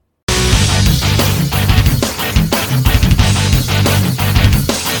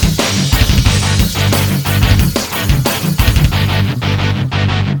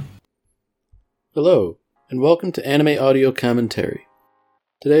Hello, and welcome to Anime Audio Commentary.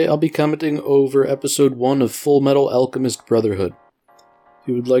 Today I'll be commenting over Episode 1 of Fullmetal Alchemist Brotherhood. If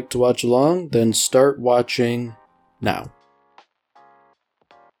you would like to watch along, then start watching now.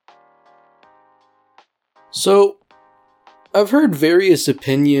 So, I've heard various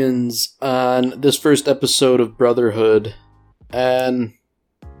opinions on this first episode of Brotherhood, and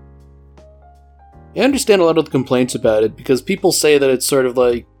I understand a lot of the complaints about it, because people say that it's sort of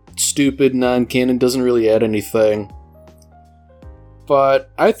like stupid, non-canon, doesn't really add anything. But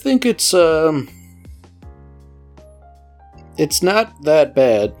I think it's not that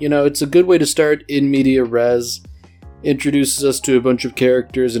bad. You know, it's a good way to start in media res, introduces us to a bunch of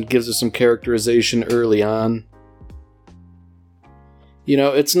characters and gives us some characterization early on. You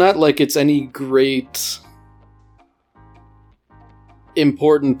know, it's not like it's any great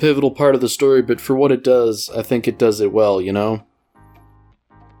important, pivotal part of the story, but for what it does, I think it does it well, you know?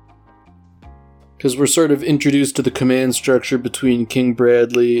 Because we're sort of introduced to the command structure between King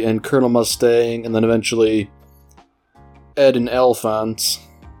Bradley and Colonel Mustang, and then eventually Ed and Alphonse.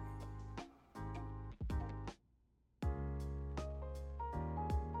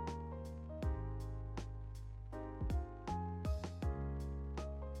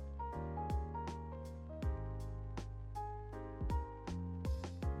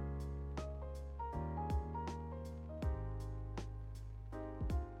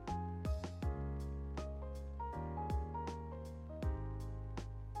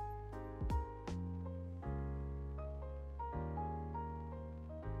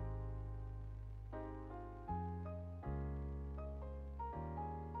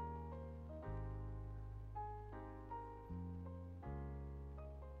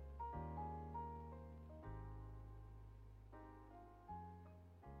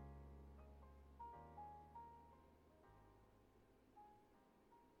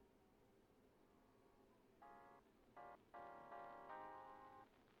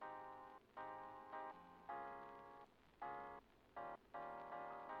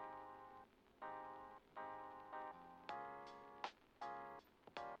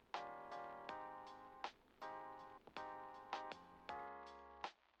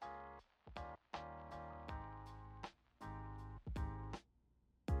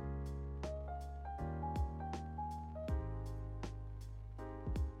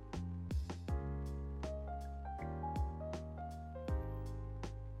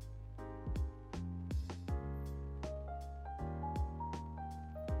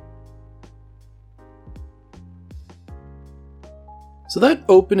 So that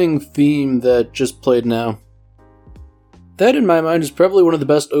opening theme that just played now, that in my mind is probably one of the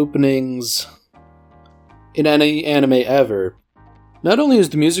best openings in any anime ever. Not only is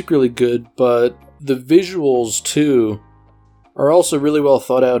the music really good, but the visuals too are also really well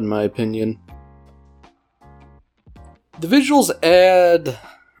thought out in my opinion. The visuals add,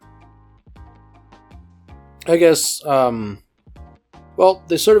 I guess,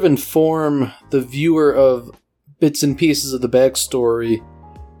 they sort of inform the viewer of bits and pieces of the backstory,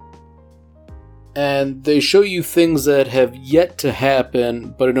 and they show you things that have yet to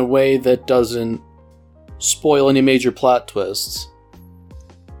happen, but in a way that doesn't spoil any major plot twists.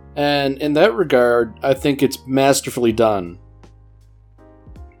 And in that regard, I think it's masterfully done.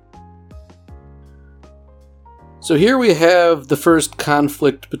 So here we have the first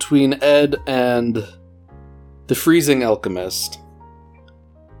conflict between Ed and the freezing alchemist.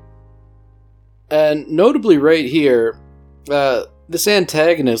 And notably right here, this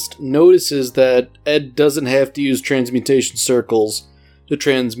antagonist notices that Ed doesn't have to use transmutation circles to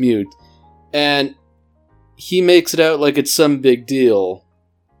transmute, and he makes it out like it's some big deal,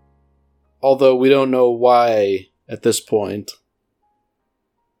 although we don't know why at this point.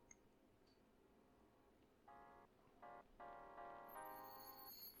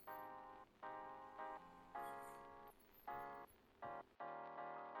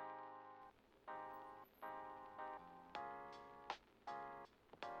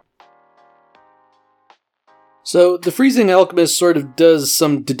 So, the Freezing Alchemist sort of does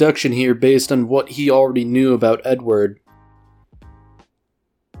some deduction here based on what he already knew about Edward.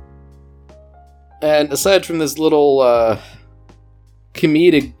 And aside from this little,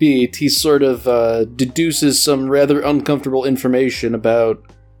 comedic beat, he sort of, deduces some rather uncomfortable information about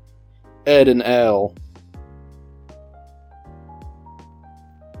Ed and Al.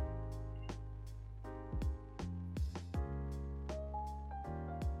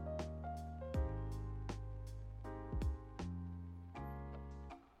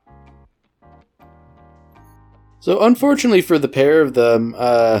 So, unfortunately for the pair of them,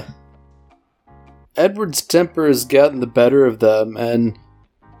 Edward's temper has gotten the better of them, and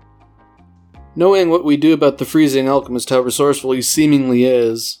Knowing what we do about the freezing alchemist, how resourceful he seemingly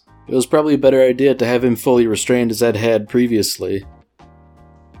is, it was probably a better idea to have him fully restrained as Ed had previously.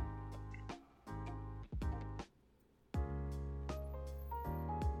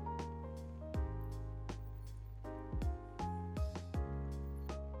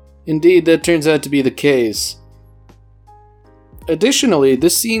 Indeed, that turns out to be the case. Additionally,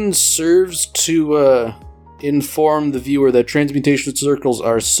 this scene serves to inform the viewer that transmutation circles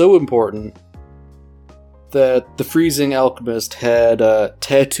are so important that the freezing alchemist had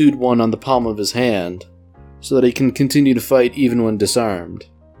tattooed one on the palm of his hand, so that he can continue to fight even when disarmed.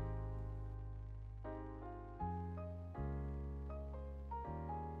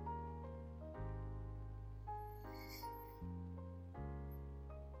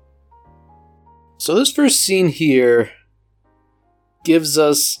 So this first scene here gives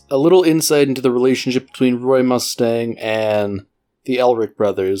us a little insight into the relationship between Roy Mustang and the Elric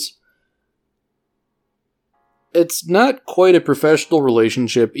brothers. It's not quite a professional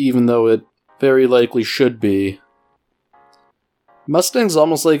relationship, even though it very likely should be. Mustang's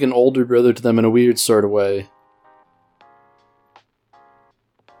almost like an older brother to them in a weird sort of way.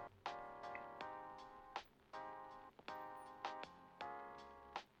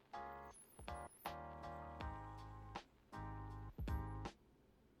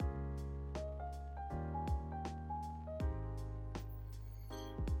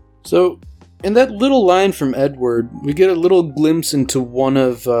 So, in that little line from Edward, we get a little glimpse into one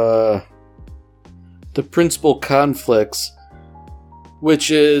of the principal conflicts,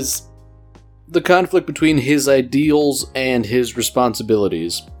 which is the conflict between his ideals and his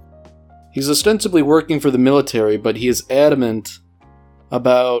responsibilities. He's ostensibly working for the military, but he is adamant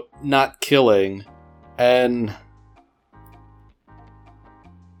about not killing, and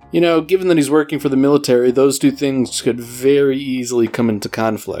given that he's working for the military, those two things could very easily come into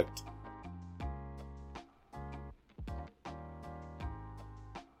conflict.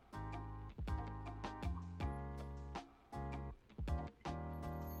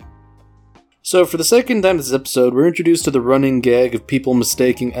 So, for the second time this episode, we're introduced to the running gag of people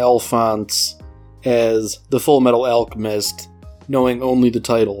mistaking Alphonse as the Fullmetal Alchemist, knowing only the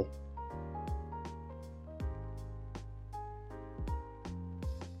title.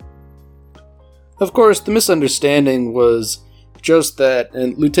 Of course, the misunderstanding was just that,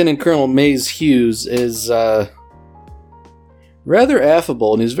 and Lieutenant Colonel Mays Hughes is rather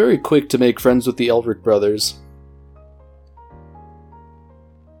affable, and he's very quick to make friends with the Elric brothers.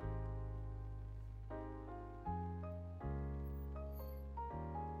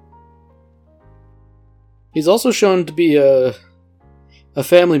 He's also shown to be a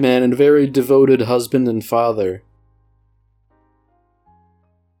family man and a very devoted husband and father.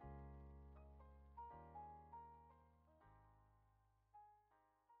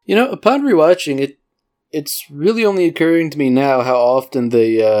 Upon rewatching it, it's really only occurring to me now how often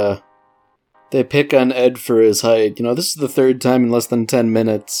they pick on Ed for his height. This is the third time in less than 10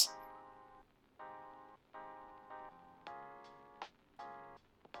 minutes.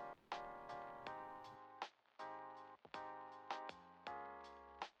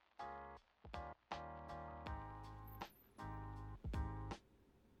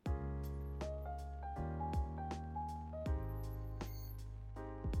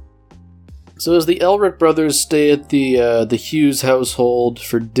 So as the Elric brothers stay at the Hughes household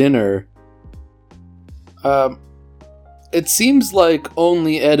for dinner, it seems like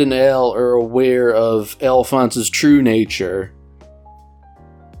only Ed and Al are aware of Alphonse's true nature.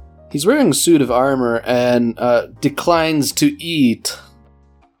 He's wearing a suit of armor and declines to eat.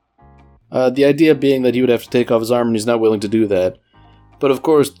 The idea being that he would have to take off his armor, and he's not willing to do that. But of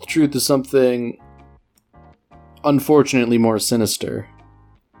course, the truth is something unfortunately more sinister.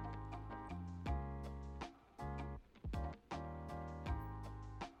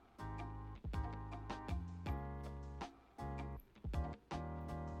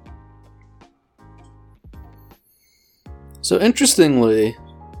 So interestingly,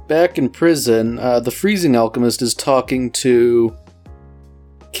 back in prison, the freezing alchemist is talking to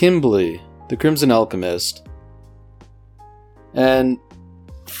Kimberly, the Crimson Alchemist. And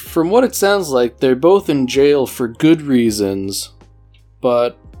from what it sounds like, they're both in jail for good reasons,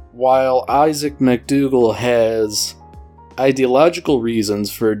 but while Isaac McDougal has ideological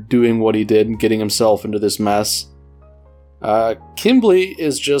reasons for doing what he did and getting himself into this mess, Kimberly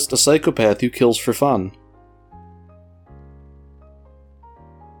is just a psychopath who kills for fun.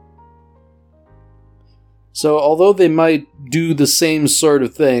 So, although they might do the same sort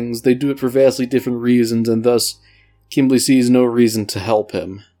of things, they do it for vastly different reasons, and thus, Kimberly sees no reason to help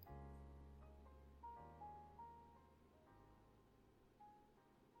him.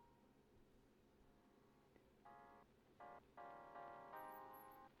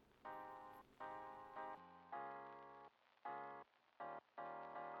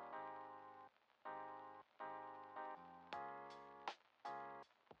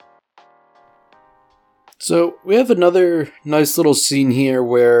 So we have another nice little scene here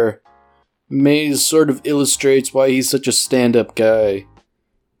where Maze sort of illustrates why he's such a stand-up guy.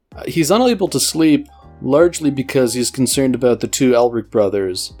 He's unable to sleep, largely because he's concerned about the two Elric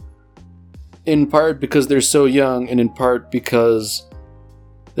brothers. In part because they're so young, and in part because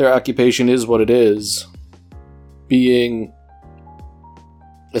their occupation is what it is. Being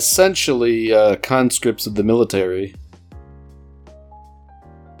essentially conscripts of the military.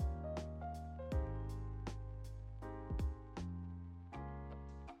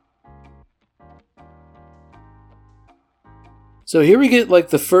 So here we get like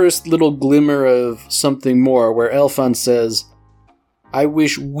the first little glimmer of something more, where Alphonse says, "I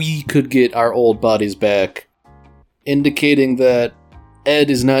wish we could get our old bodies back," indicating that Ed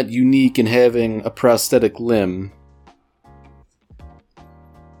is not unique in having a prosthetic limb.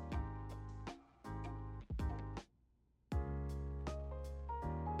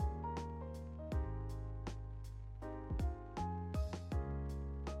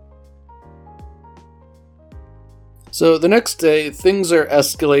 So the next day, things are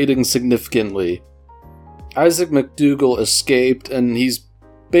escalating significantly. Isaac McDougal escaped, and he's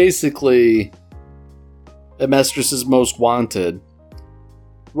basically Amestris' most wanted.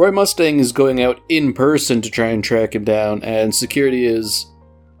 Roy Mustang is going out in person to try and track him down, and security is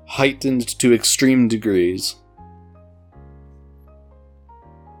heightened to extreme degrees.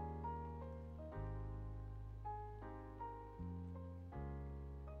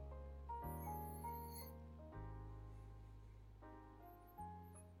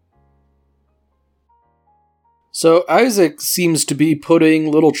 So Isaac seems to be putting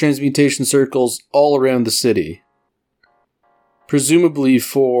little transmutation circles all around the city. Presumably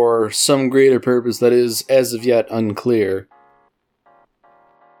for some greater purpose that is, as of yet, unclear.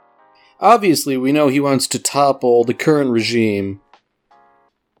 Obviously, we know he wants to topple the current regime.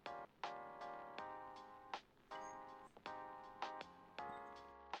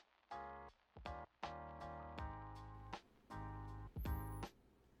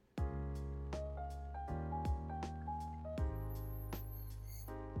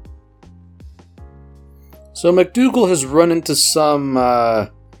 So McDougal has run into some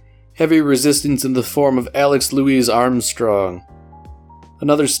heavy resistance in the form of Alex Louise Armstrong,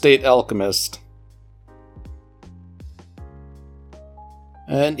 another state alchemist.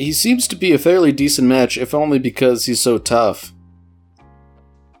 And he seems to be a fairly decent match, if only because he's so tough.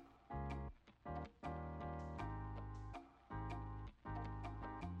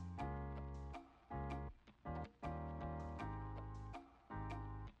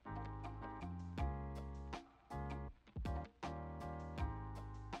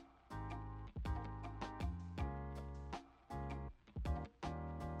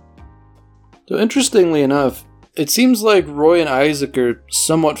 So interestingly enough, it seems like Roy and Isaac are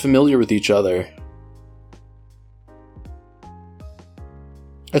somewhat familiar with each other.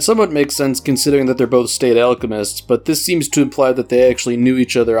 It somewhat makes sense considering that they're both state alchemists, but this seems to imply that they actually knew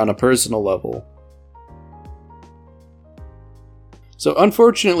each other on a personal level. So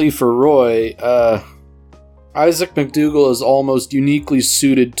unfortunately for Roy, Isaac McDougal is almost uniquely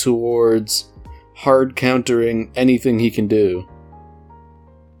suited towards hard countering anything he can do.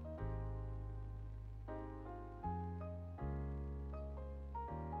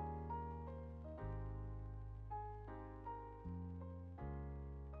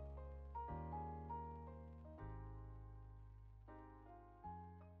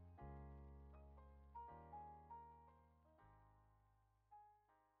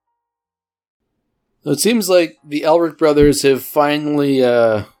 So it seems like the Elric brothers have finally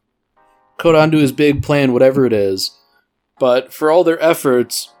caught on to his big plan, whatever it is. But for all their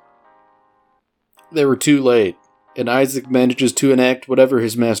efforts, they were too late, and Isaac manages to enact whatever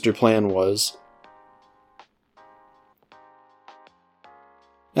his master plan was.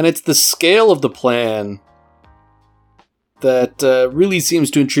 And it's the scale of the plan that really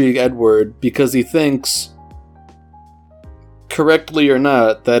seems to intrigue Edward, because he thinks, correctly or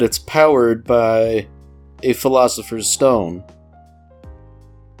not, that it's powered by a Philosopher's Stone.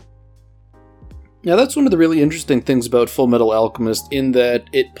 Now that's one of the really interesting things about Fullmetal Alchemist, in that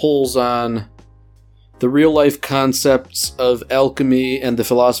it pulls on the real-life concepts of alchemy and the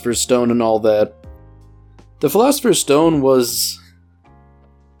Philosopher's Stone and all that. The Philosopher's Stone was...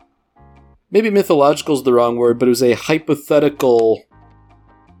 maybe mythological is the wrong word, but it was a hypothetical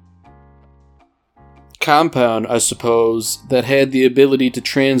compound, I suppose, that had the ability to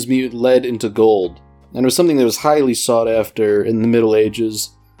transmute lead into gold. And it was something that was highly sought after in the Middle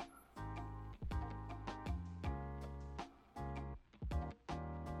Ages.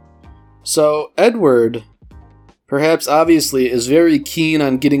 So, Edward, perhaps obviously, is very keen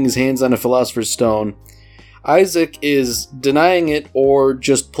on getting his hands on a Philosopher's Stone, Isaac is denying it or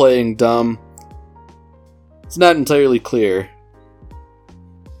just playing dumb. It's not entirely clear.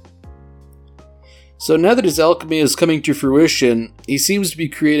 So now that his alchemy is coming to fruition, he seems to be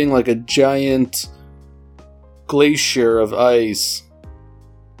creating like a giant glacier of ice.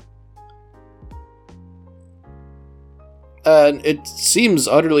 And it seems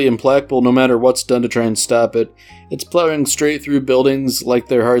utterly implacable no matter what's done to try and stop it. It's plowing straight through buildings like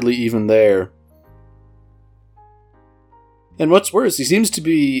they're hardly even there. And what's worse, he seems to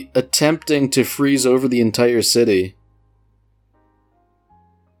be attempting to freeze over the entire city.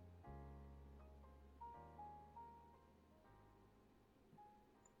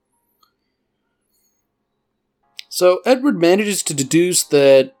 So Edward manages to deduce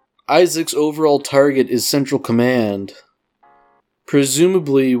that Isaac's overall target is Central Command,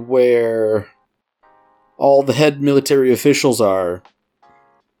 presumably where all the head military officials are.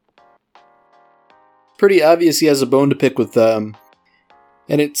 Pretty obvious he has a bone to pick with them,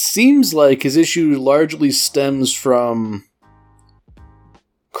 and it seems like his issue largely stems from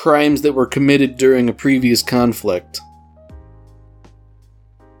crimes that were committed during a previous conflict.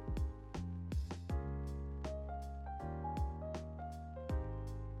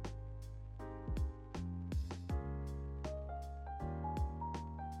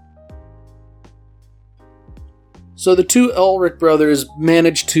 So the two Elric brothers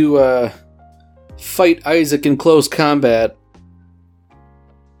manage to fight Isaac in close combat.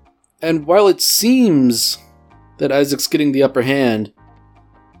 And while it seems that Isaac's getting the upper hand,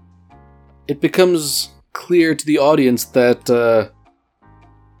 it becomes clear to the audience that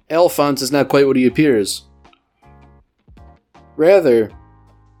Alphonse is not quite what he appears. Rather,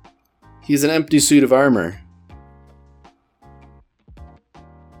 he's an empty suit of armor.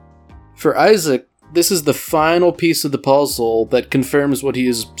 For Isaac, this is the final piece of the puzzle that confirms what he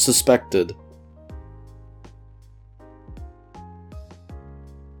has suspected.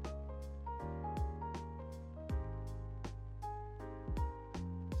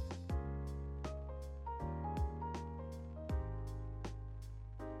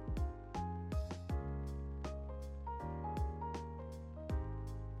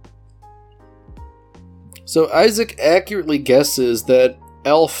 So Isaac accurately guesses that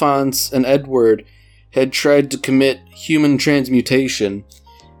Alphonse and Edward had tried to commit human transmutation,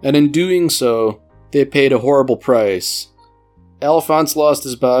 and in doing so, they paid a horrible price. Alphonse lost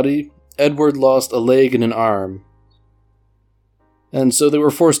his body, Edward lost a leg and an arm. And so they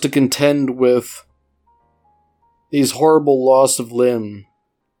were forced to contend with these horrible loss of limb.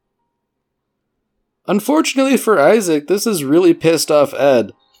 Unfortunately for Isaac, this has really pissed off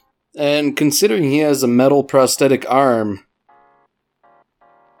Ed, and considering he has a metal prosthetic arm,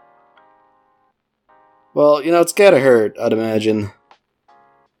 well, it's gotta hurt, I'd imagine.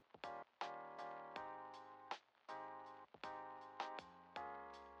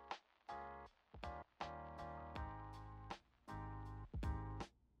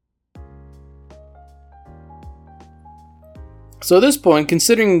 So at this point,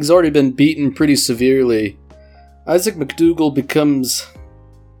 considering he's already been beaten pretty severely, Isaac McDougal becomes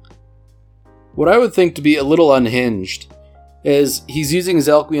what I would think to be a little unhinged, as he's using his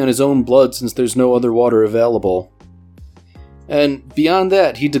alchemy on his own blood since there's no other water available. And beyond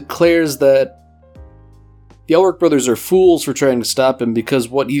that, he declares that the Elric brothers are fools for trying to stop him because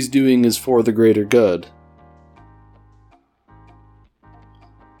what he's doing is for the greater good.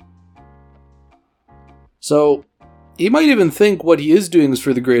 So, he might even think what he is doing is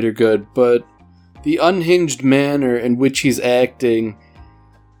for the greater good, but the unhinged manner in which he's acting,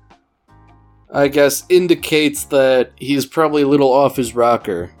 I guess, indicates that he's probably a little off his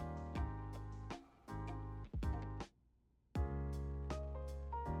rocker.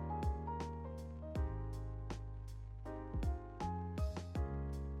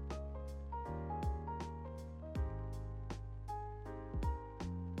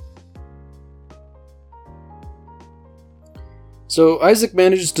 So Isaac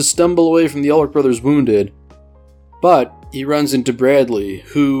manages to stumble away from the Elric brothers wounded, but he runs into Bradley,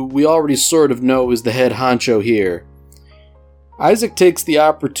 who we already sort of know is the head honcho here. Isaac takes the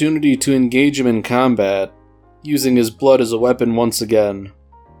opportunity to engage him in combat, using his blood as a weapon once again.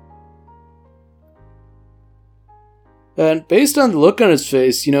 And based on the look on his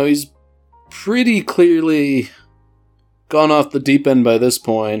face, he's pretty clearly gone off the deep end by this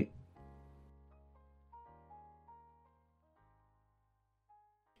point.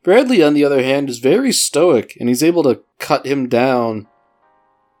 Bradley, on the other hand, is very stoic, and he's able to cut him down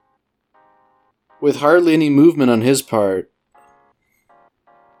with hardly any movement on his part.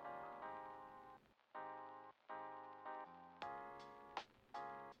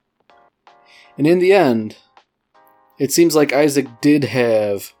 And in the end, it seems like Isaac did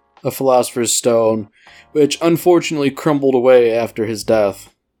have a Philosopher's Stone, which unfortunately crumbled away after his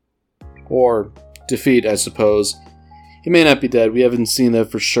death. Or defeat, I suppose. He may not be dead, we haven't seen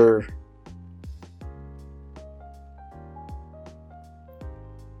that for sure.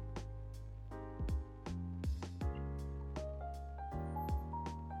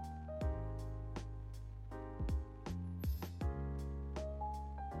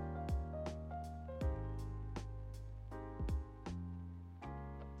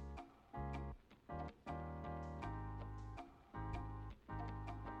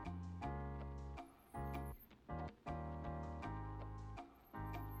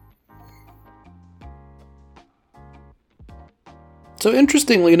 So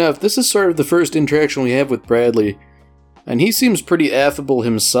interestingly enough, this is sort of the first interaction we have with Bradley, and he seems pretty affable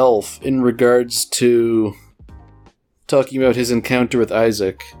himself in regards to talking about his encounter with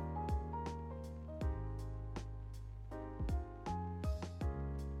Isaac.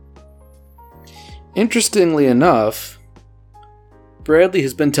 Interestingly enough, Bradley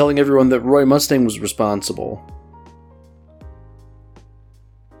has been telling everyone that Roy Mustang was responsible.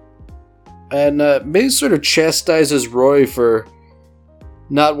 And May sort of chastises Roy for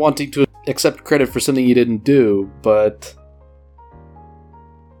not wanting to accept credit for something he didn't do, but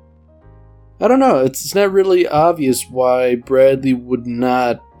I don't know, it's not really obvious why Bradley would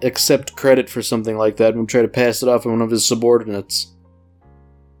not accept credit for something like that and try to pass it off on one of his subordinates.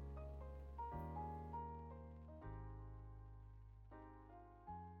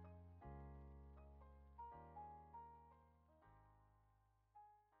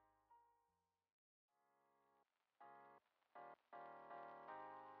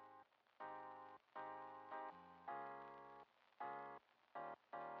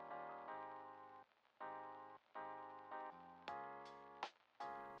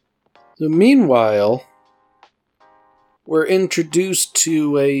 So meanwhile, we're introduced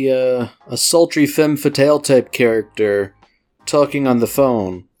to a sultry femme fatale type character talking on the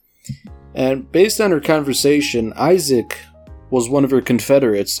phone. And based on her conversation, Isaac was one of her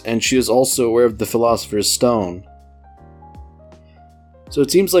confederates, and she is also aware of the Philosopher's Stone. So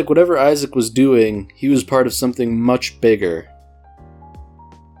it seems like whatever Isaac was doing, he was part of something much bigger.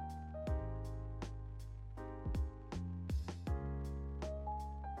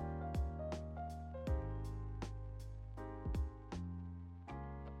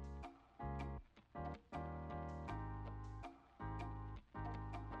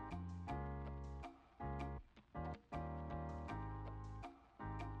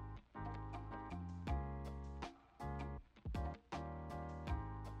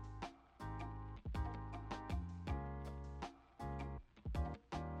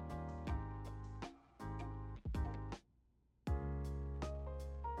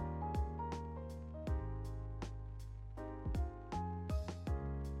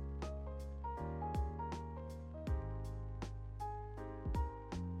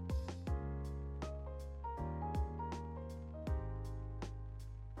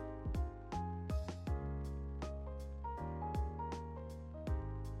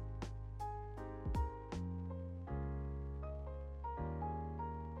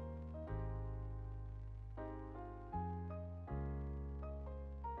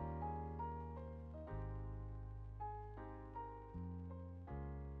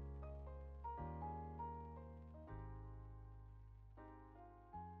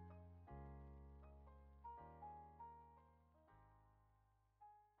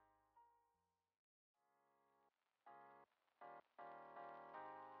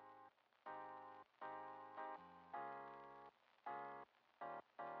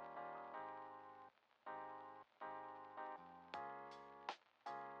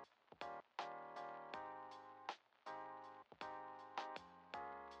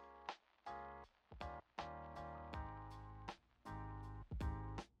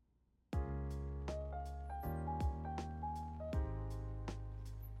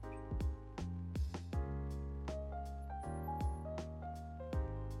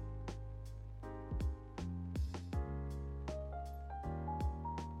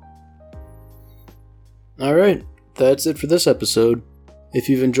 Alright, that's it for this episode. If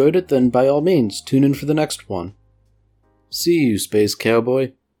you've enjoyed it, then by all means, tune in for the next one. See you, Space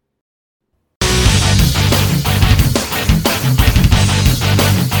Cowboy.